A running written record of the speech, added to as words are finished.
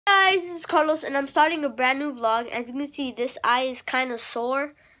guys, this is Carlos and I'm starting a brand new vlog. As you can see, this eye is kind of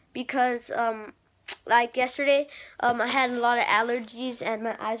sore because like yesterday I had a lot of allergies and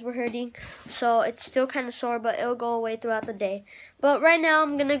my eyes were hurting, so it's still kind of sore, but it'll go away throughout the day. But right now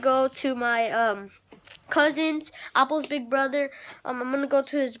I'm gonna go to my cousin's, Apple's big brother. I'm gonna go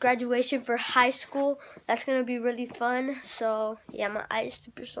to his graduation for high school. That's gonna be really fun. So yeah, my eye is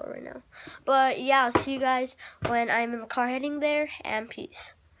super sore right now, but yeah, I'll see you guys when I'm in the car heading there, and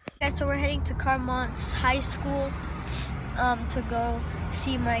peace. Okay, so we're heading to Carmont's high school to go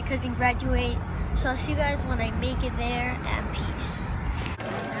see my cousin graduate. So I'll see you guys when I make it there, and peace.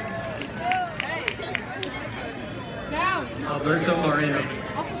 Alberto Moreno.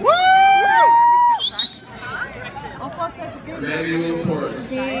 Woo! Emmanuel Forrest.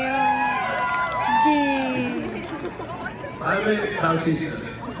 Damn. Ivan Bautista.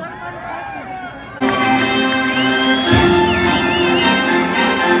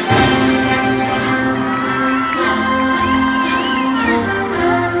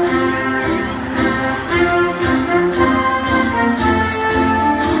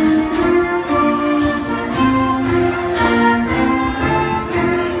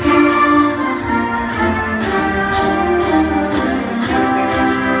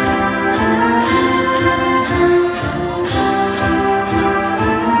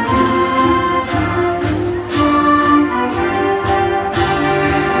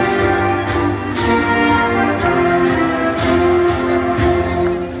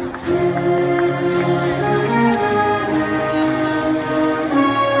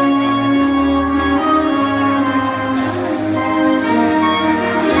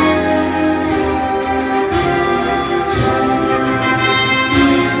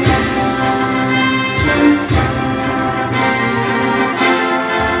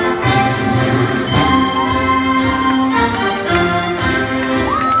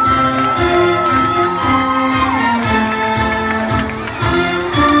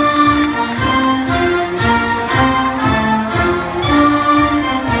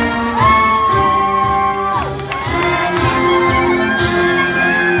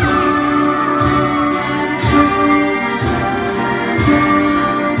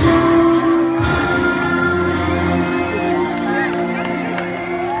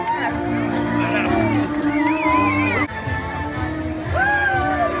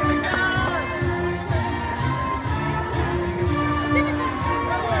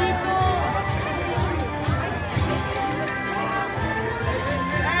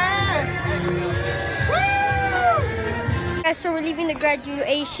 So we're leaving the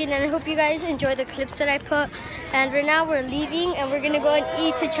graduation, and I hope you guys enjoy the clips that I put. And right now we're leaving and we're gonna go and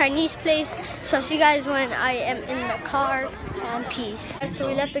eat a Chinese place. So I'll see you guys when I am in the car, and peace. So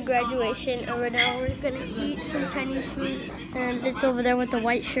we left the graduation and right now we're gonna eat some Chinese food, and it's over there with the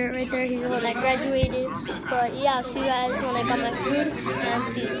white shirt right there. He's the one that graduated. But yeah, I'll see you guys when I got my food,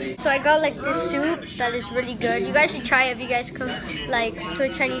 and peace. So I got like this soup that is really good. You guys should try it if you guys come like to a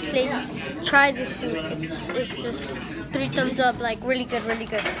Chinese place. Try this soup. It's just 3 thumbs up, like really good, really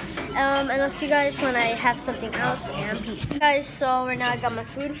good. And I'll see you guys when I have something else, and peace. Guys, so right now I got my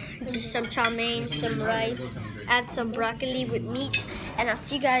food, just some chow mein, some rice, and some broccoli with meat. And I'll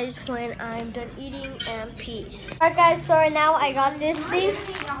see you guys when I'm done eating, and peace. Alright guys, so right now I got this thing.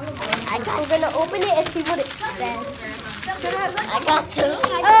 We're gonna open it and see what it says. I got 2.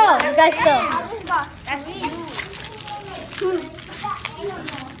 Oh, you guys go.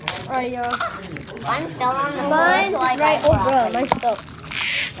 Alright, y'all. Mine fell on the Mine's floor, so I right. got Oh, bro, mine's fell.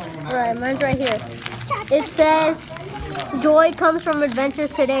 Alright, mine's right here. It says, "Joy comes from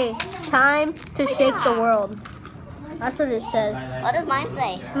adventures today. Time to shake the world." That's what it says. What does mine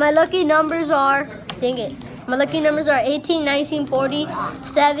say? My lucky numbers are, dang it. My lucky numbers are 18, 19, 40,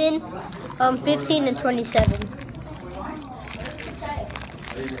 7, 15, and 27.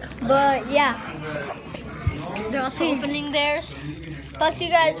 But yeah, they're also opening theirs. I'll see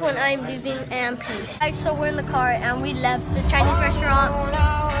you guys when I'm leaving, and peace. Guys, so we're in the car and we left the Chinese restaurant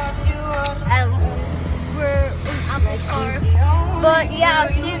and we're in Apple's car. But yeah, I'll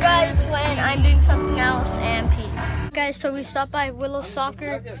see you guys when I'm doing something else, and peace. Guys, so we stopped by Willow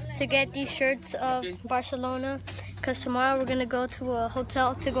Soccer to get these shirts of Barcelona, because tomorrow we're gonna go to a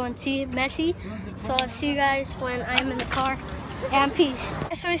hotel to go and see Messi. So I'll see you guys when I'm in the car, and peace.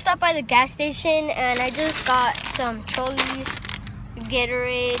 So we stopped by the gas station and I just got some Choli's,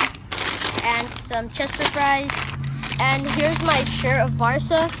 Gatorade, and some Chester fries. And here's my shirt of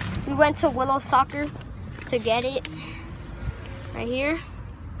Barca. We went to Willow Soccer to get it. Right here.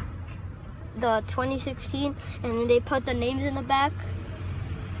 The 2016. And then they put the names in the back.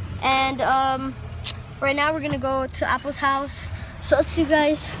 And right now we're gonna go to Apple's house. So I'll see you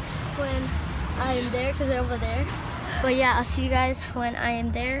guys when I am there because they're over there. But yeah, I'll see you guys when I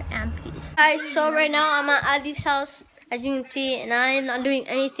am there, and peace. Guys, so right now I'm at Adi's house, as you can see, and I am not doing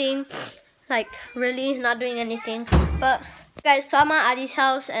anything. Like, really not doing anything. But guys, so I'm at Adi's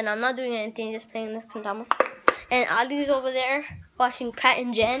house and I'm not doing anything, just playing this Kendama. And Adi's over there watching Pat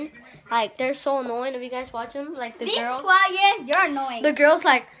and Jen. Like, they're so annoying if you guys watch them. Like, the girl. Be quiet, you're annoying. The girl's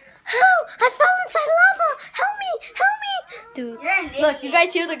like, "How? I fell inside lava! Help me! Help me!" Dude, You're an look, idiot. you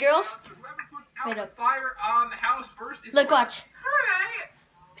guys hear the girls? Wait up. Fire on the house first. Look, watch. Alright.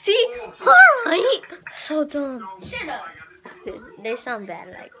 See? Alright. So dumb. Shut up. Dude, they sound bad.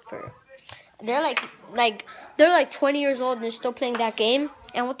 Like, they're like 20 years old and they're still playing that game.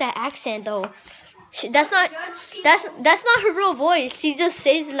 And with that accent though, that's not her real voice. She just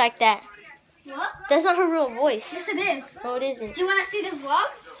says it like that. What? That's not her real voice. Yes, it is. No, it isn't. Do you want to see the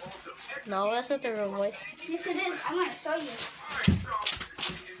vlogs? No, that's not the real voice. Yes, it is. I'm going to show you.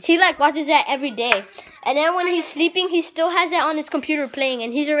 He like watches that every day. And then when he's sleeping, he still has that on his computer playing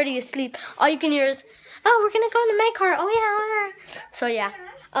and he's already asleep. All you can hear is, "Oh, we're gonna go in the night car. Oh yeah, oh yeah." So yeah.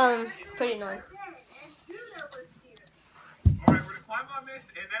 Pretty annoying. Alright, we're gonna climb on this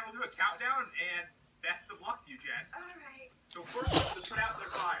and then we'll do a countdown and best of luck to you, Jen. Alright. So first let's put out their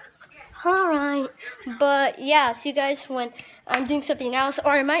fires. Alright. But yeah, see you guys when I'm doing something else.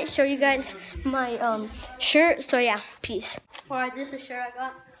 Or I might show you guys my shirt. So yeah, peace. Alright, this is a shirt I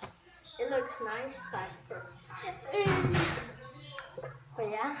got. It looks nice. But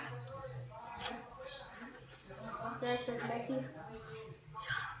yeah. There's some Messi.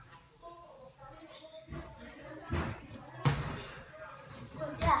 But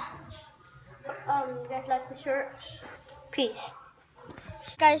yeah. You guys like the shirt? Peace.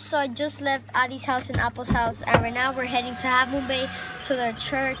 Guys, so I just left Adi's house and Apple's house, and right now we're heading to Half Moon Bay to their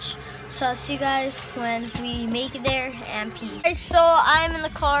church. So I'll see you guys when we make it there, and peace. Guys, so I'm in the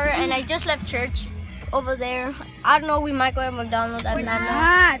car and I just left church over there. I don't know, we might go to McDonald's. We're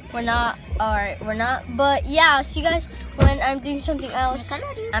not. Alright, we're not. But yeah, I'll see you guys when I'm doing something else,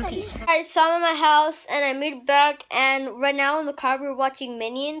 and peace. Guys, so I'm at my house and I made it back, and right now in the car we're watching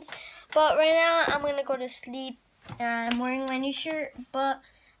Minions. But right now I'm gonna go to sleep. I'm wearing my new shirt, but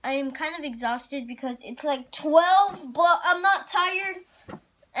I'm kind of exhausted because it's like 12, but I'm not tired,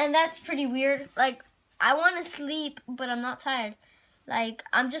 and that's pretty weird. Like, I want to sleep, but I'm not tired. Like,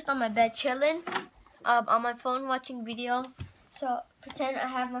 I'm just on my bed chilling, on my phone watching video. So pretend I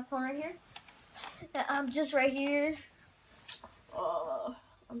have my phone right here. And I'm just right here.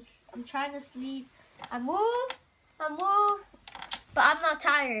 I'm trying to sleep. I move, but I'm not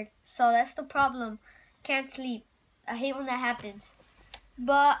tired. So that's the problem. Can't sleep. I hate when that happens.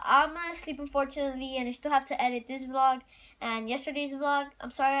 But I'm gonna sleep, unfortunately, and I still have to edit this vlog and yesterday's vlog.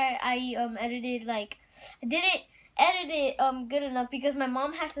 I'm sorry I edited, like, I didn't edit it good enough because my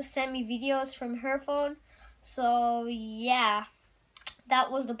mom has to send me videos from her phone. So yeah,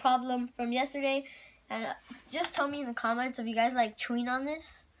 that was the problem from yesterday. And just tell me in the comments if you guys like chewing on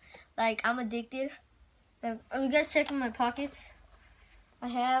this. Like, I'm addicted. Are you guys checking my pockets? I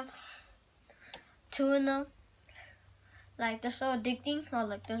have 2 in them. Like, they're so addicting. Oh,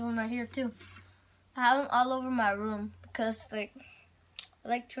 look, there's one right here too. I have them all over my room because, like, I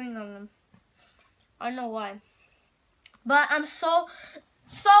like chewing on them. I don't know why. But I'm so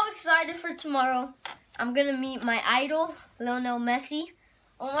excited for tomorrow. I'm gonna meet my idol, Lionel Messi.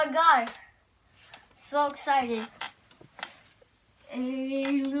 Oh my God, so excited.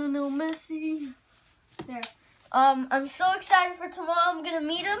 Hey, Lionel Messi. There. I'm so excited for tomorrow. I'm gonna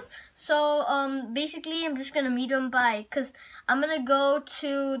meet him. So basically I'm just gonna meet him cause I'm gonna go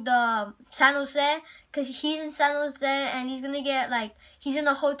to the San Jose, cause he's in San Jose and he's gonna get, like, he's in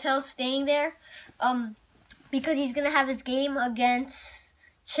a hotel staying there, because he's gonna have his game against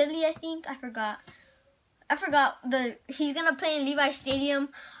Chile, I think. I forgot he's gonna play in Levi Stadium.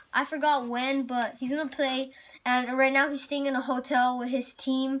 I forgot when, but he's gonna play, and right now he's staying in a hotel with his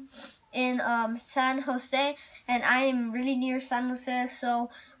team in San Jose, and I am really near San Jose, so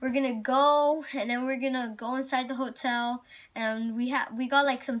we're gonna go, and then we're gonna go inside the hotel, and we got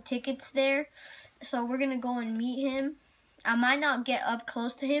like some tickets there, so we're gonna go and meet him. I might not get up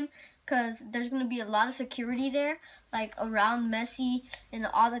close to him because there's gonna be a lot of security there, like around Messi and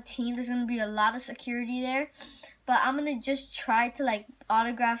all the team. There's gonna be a lot of security there, but I'm gonna just try to, like,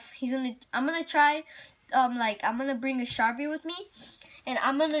 autograph. I'm gonna try, I'm gonna bring a Sharpie with me. And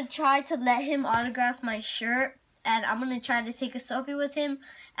I'm going to try to let him autograph my shirt. And I'm going to try to take a selfie with him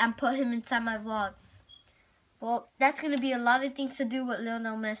and put him inside my vlog. Well, that's going to be a lot of things to do with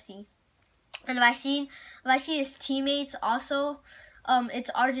Lionel Messi. And if I see his teammates also it's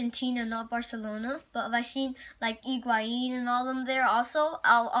Argentina, not Barcelona. But if I seen like Higuain and all them there also,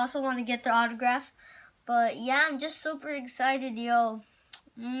 I'll also want to get their autograph. But yeah, I'm just super excited, yo.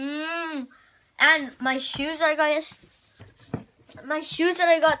 And my shoes that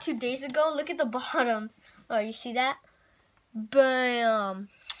I got 2 days ago, look at the bottom. Oh, you see that? Bam.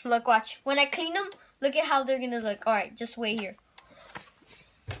 Look, watch. When I clean them, look at how they're gonna look. Alright, just wait here.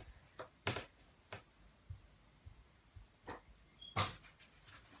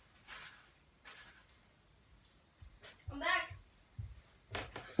 I'm back.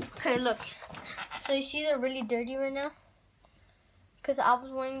 Okay, look. So you see they're really dirty right now? Because I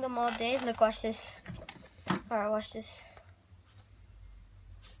was wearing them all day. Look, watch this. Alright, watch this.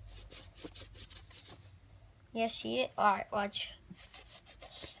 Yeah, see it? Alright, watch.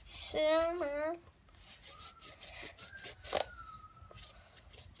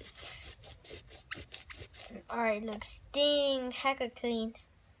 Alright, look, sting, hecka clean.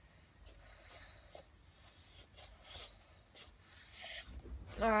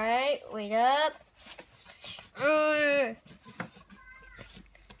 Alright, wait up.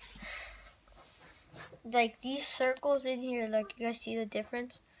 Like these circles in here, like you guys see the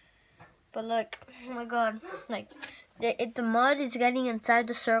difference? But look, oh my god, like the mud is getting inside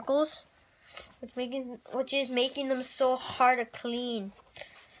the circles, which is making them so hard to clean.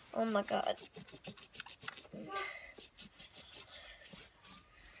 Oh my god.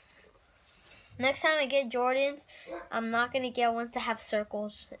 Next time I get Jordans, I'm not gonna get ones that have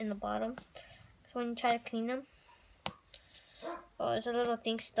circles in the bottom. So when you try to clean them, oh, there's a little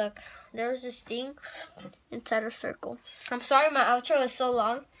thing stuck. There's this thing inside a circle. I'm sorry my outro is so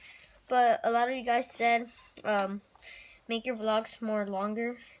long, but a lot of you guys said make your vlogs more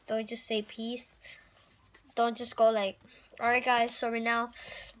longer. Don't just say peace. Don't just go like, alright guys, so right now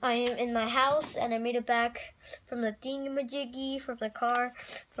I am in my house and I made it back from the thingamajiggy, from the car,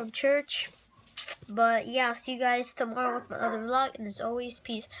 from church. But yeah, I'll see you guys tomorrow with my other vlog, and as always,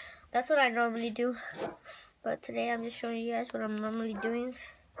 peace. That's what I normally do, but today I'm just showing you guys what I'm normally doing.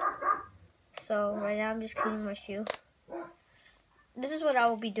 So right now I'm just cleaning my shoe. This is what I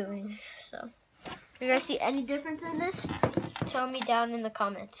will be doing. So if you guys see any difference in this, tell me down in the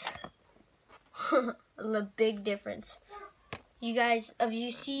comments. A big difference. You guys, if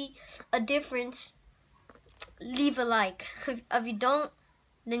you see a difference, leave a like. If you don't,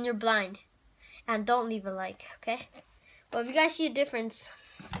 then you're blind. And don't leave a like, okay? But if you guys see a difference,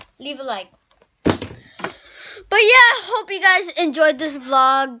 leave a like. But yeah, hope you guys enjoyed this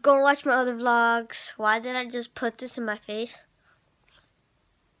vlog. Go watch my other vlogs. Why did I just put this in my face?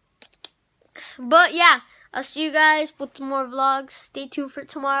 But yeah, I'll see you guys with some more vlogs. Stay tuned for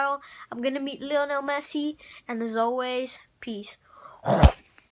tomorrow. I'm going to meet Lionel Messi. And as always, peace.